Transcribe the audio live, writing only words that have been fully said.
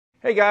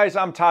Hey guys,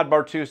 I'm Todd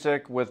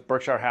Bartusek with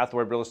Berkshire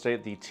Hathaway Real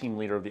Estate, the team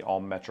leader of the All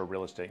Metro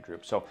Real Estate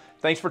Group. So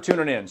thanks for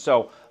tuning in.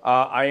 So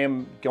I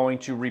am going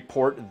to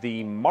report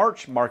the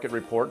March market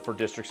report for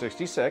District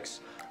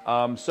 66.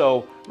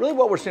 So really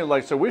what we're seeing,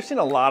 we've seen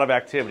a lot of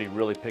activity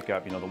really pick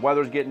up. You know, the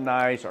weather's getting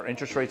nice, our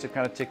interest rates have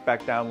kind of ticked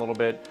back down a little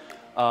bit.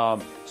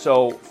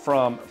 So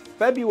from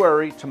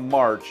February to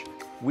March,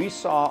 we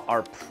saw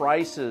our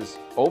prices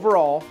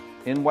overall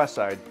in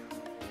Westside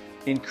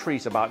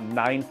increase about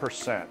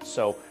 9%.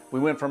 So we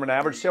went from an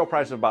average sale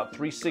price of about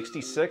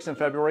 $366 in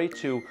February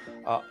to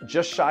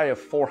just shy of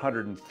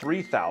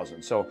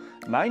 $403,000. So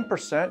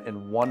 9%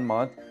 in 1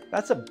 month,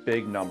 that's a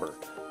big number.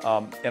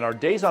 And our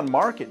days on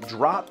market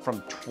dropped from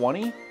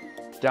 20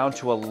 down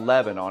to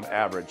 11 on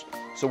average.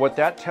 So what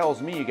that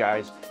tells me, you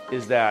guys,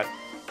 is that,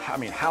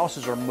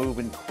 houses are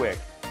moving quick.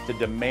 The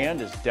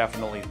demand is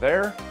definitely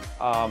there.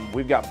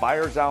 We've got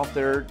buyers out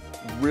there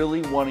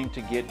really wanting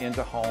to get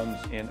into homes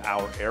in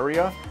our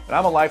area. And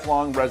I'm a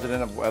lifelong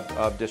resident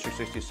of District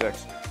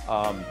 66.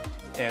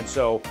 And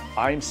so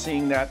I'm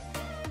seeing that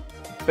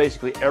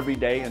basically every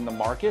day in the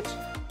market.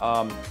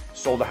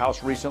 Sold a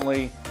house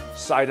recently,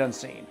 sight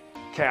unseen,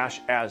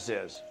 cash as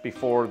is,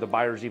 before the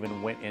buyers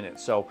even went in it.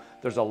 So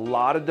there's a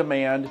lot of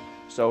demand.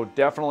 So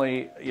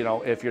definitely, you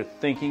know, if you're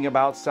thinking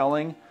about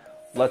selling,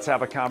 let's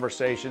have a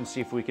conversation,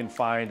 see if we can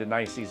find a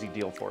nice, easy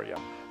deal for you.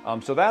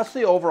 So that's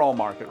the overall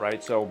market,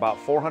 right? So about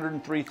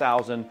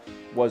 $403,000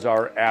 was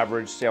our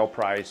average sale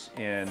price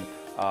in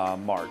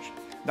March.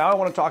 Now I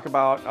want to talk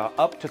about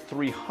up to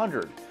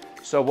 $300,000.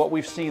 So what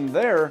we've seen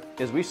there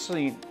is we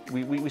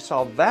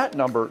saw that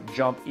number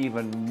jump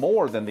even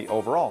more than the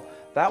overall.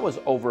 That was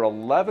over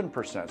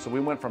 11%. So we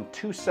went from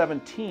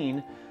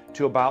 217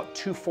 to about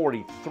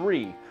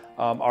 243.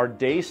 Our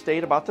days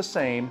stayed about the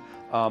same.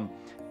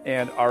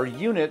 And our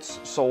units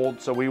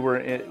sold, so we were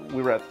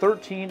at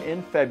 13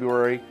 in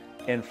February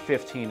and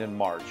 15 in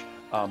March.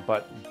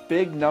 But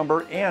big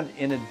number, and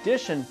in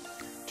addition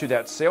to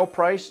that sale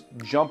price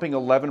jumping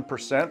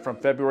 11% from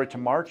February to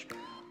March,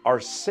 our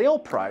sale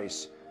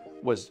price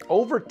was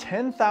over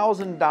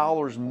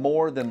 $10,000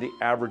 more than the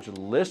average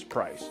list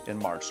price in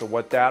March. So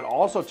what that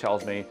also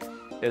tells me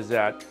is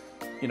that,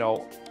 you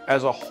know,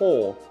 as a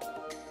whole,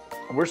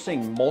 we're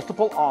seeing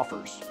multiple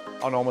offers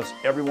on almost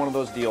every one of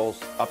those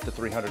deals up to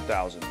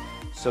 $300,000.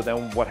 So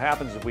then what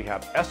happens is we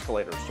have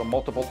escalators, so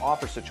multiple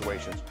offer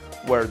situations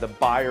where the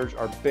buyers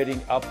are bidding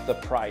up the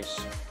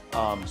price.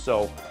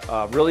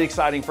 Really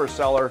exciting for a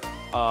seller,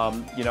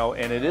 you know,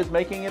 and it is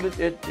making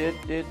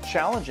it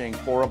challenging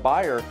for a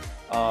buyer.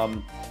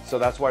 So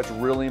that's why it's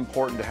really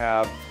important to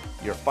have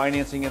your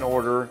financing in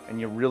order,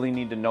 and you really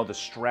need to know the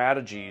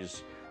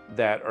strategies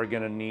that are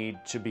going to need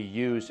to be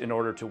used in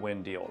order to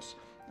win deals.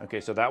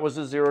 Okay, so that was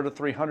the 0 to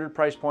 300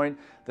 price point.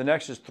 The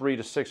next is 3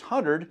 to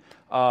 600.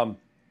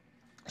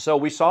 So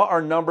we saw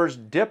our numbers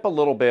dip a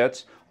little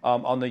bit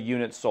on the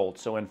units sold.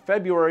 So in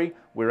February,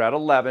 we were at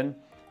 11.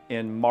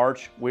 In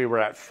March, we were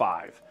at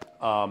 5.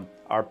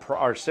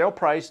 Our sale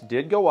price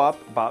did go up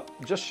about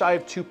just shy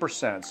of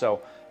 2%.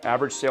 So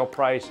average sale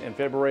price in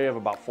February of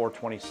about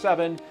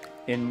 $427.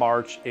 In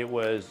March, it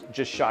was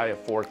just shy of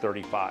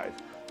 $435.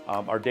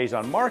 Our days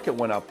on market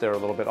went up there a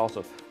little bit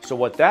also. So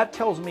what that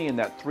tells me in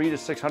that 3 to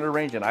 600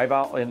 range, and I've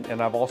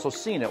also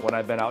seen it when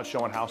I've been out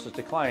showing houses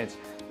to clients,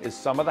 is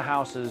some of the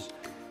houses,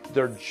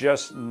 they're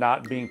just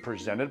not being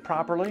presented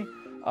properly.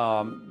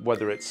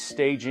 Whether it's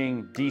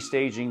staging,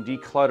 destaging,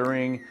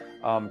 decluttering,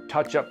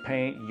 touch-up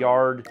paint,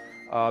 yard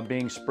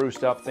being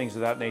spruced up, things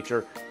of that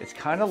nature. It's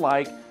kind of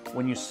like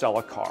when you sell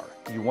a car.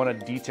 You want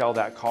to detail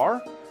that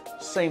car.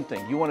 Same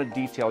thing, you want to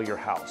detail your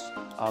house.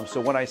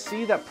 So when I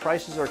see that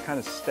prices are kind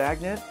of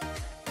stagnant,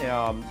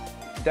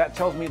 that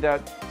tells me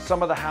that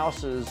some of the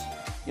houses,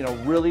 you know,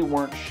 really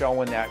weren't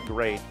showing that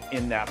great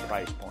in that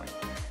price point.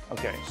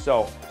 Okay,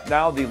 so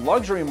now the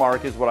luxury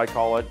mark is what I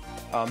call it.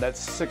 That's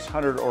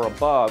 600 or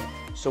above.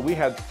 So we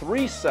had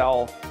 3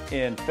 sell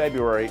in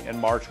February. and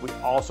March, we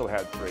also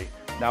had 3.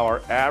 Now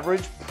our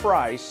average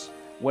price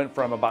went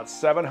from about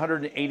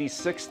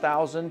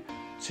 $786,000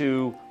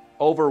 to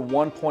over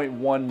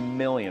 1.1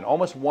 million,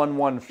 almost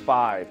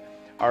 115.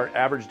 Our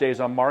average days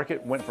on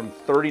market went from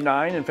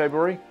 39 in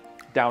February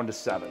down to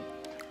 7.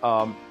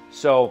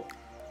 So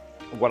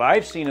what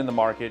I've seen in the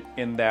market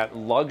in that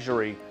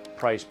luxury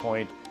price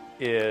point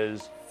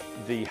is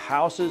the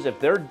houses, if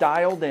they're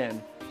dialed in,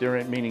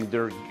 meaning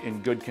they're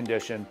in good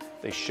condition,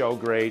 they show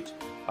great,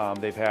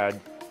 they've had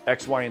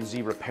X, Y, and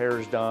Z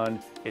repairs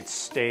done, it's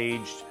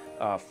staged,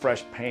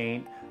 fresh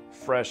paint,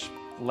 fresh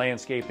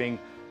landscaping,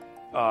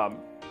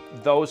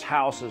 those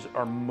houses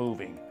are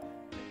moving.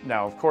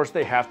 Now, of course,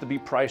 they have to be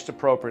priced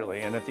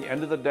appropriately. And at the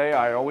end of the day,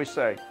 I always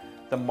say,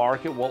 the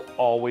market will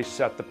always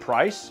set the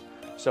price.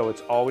 So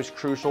it's always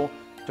crucial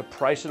to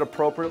price it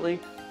appropriately,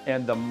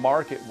 and the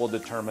market will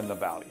determine the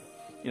value.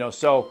 You know,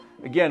 so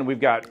again, we've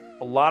got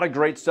a lot of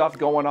great stuff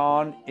going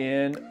on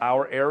in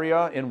our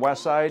area in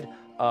Westside.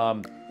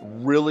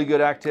 Really good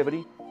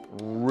activity,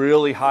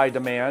 really high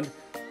demand.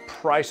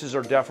 Prices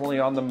are definitely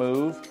on the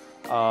move.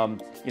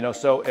 You know,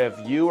 so if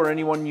you or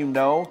anyone you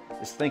know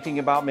is thinking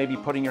about maybe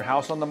putting your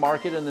house on the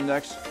market in the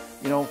next,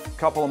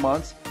 couple of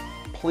months,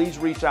 please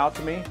reach out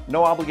to me.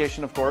 No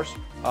obligation, of course.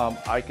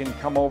 I can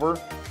come over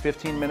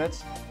 15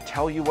 minutes,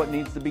 tell you what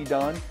needs to be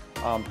done,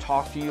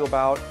 talk to you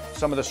about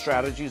some of the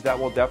strategies that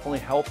will definitely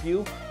help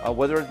you,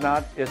 whether or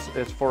not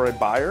it's for a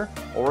buyer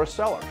or a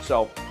seller.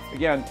 So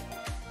again,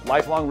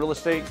 lifelong real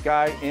estate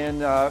guy in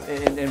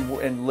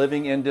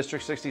living in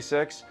District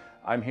 66.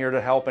 I'm here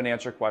to help and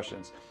answer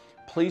questions.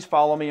 Please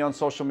follow me on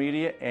social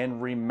media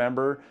and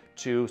remember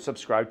to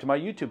subscribe to my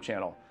YouTube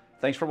channel.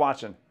 Thanks for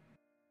watching.